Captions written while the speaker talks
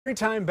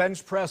Three-time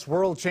bench press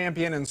world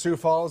champion in Sioux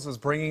Falls is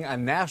bringing a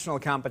national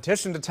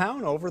competition to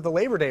town over the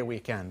Labor Day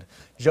weekend.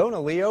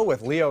 Jonah Leo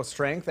with Leo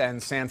Strength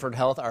and Sanford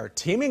Health are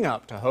teaming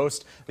up to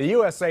host the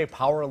USA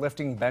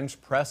Powerlifting Bench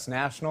Press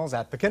Nationals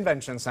at the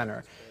Convention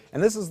Center.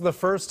 And this is the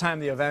first time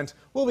the event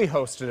will be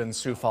hosted in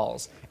Sioux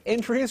Falls.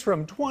 Entries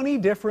from 20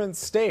 different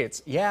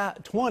states,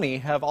 20,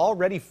 have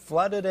already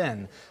flooded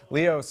in.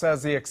 Leo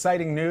says the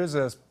exciting news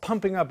is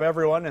pumping up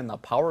everyone in the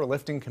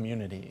powerlifting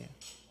community.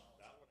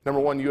 Number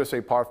one,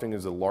 USA Powerlifting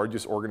is the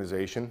largest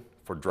organization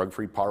for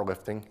drug-free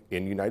powerlifting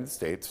in the United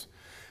States,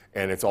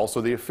 and it's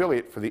also the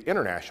affiliate for the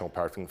International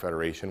Powerlifting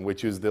Federation,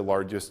 which is the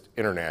largest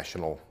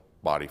international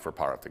body for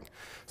powerlifting.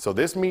 So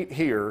this meet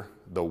here,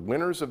 the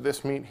winners of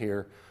this meet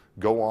here,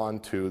 go on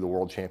to the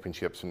World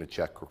Championships in the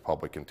Czech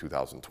Republic in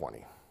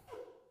 2020.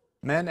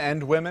 Men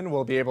and women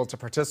will be able to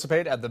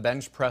participate at the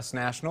Bench Press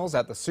Nationals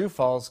at the Sioux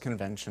Falls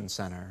Convention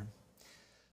Center.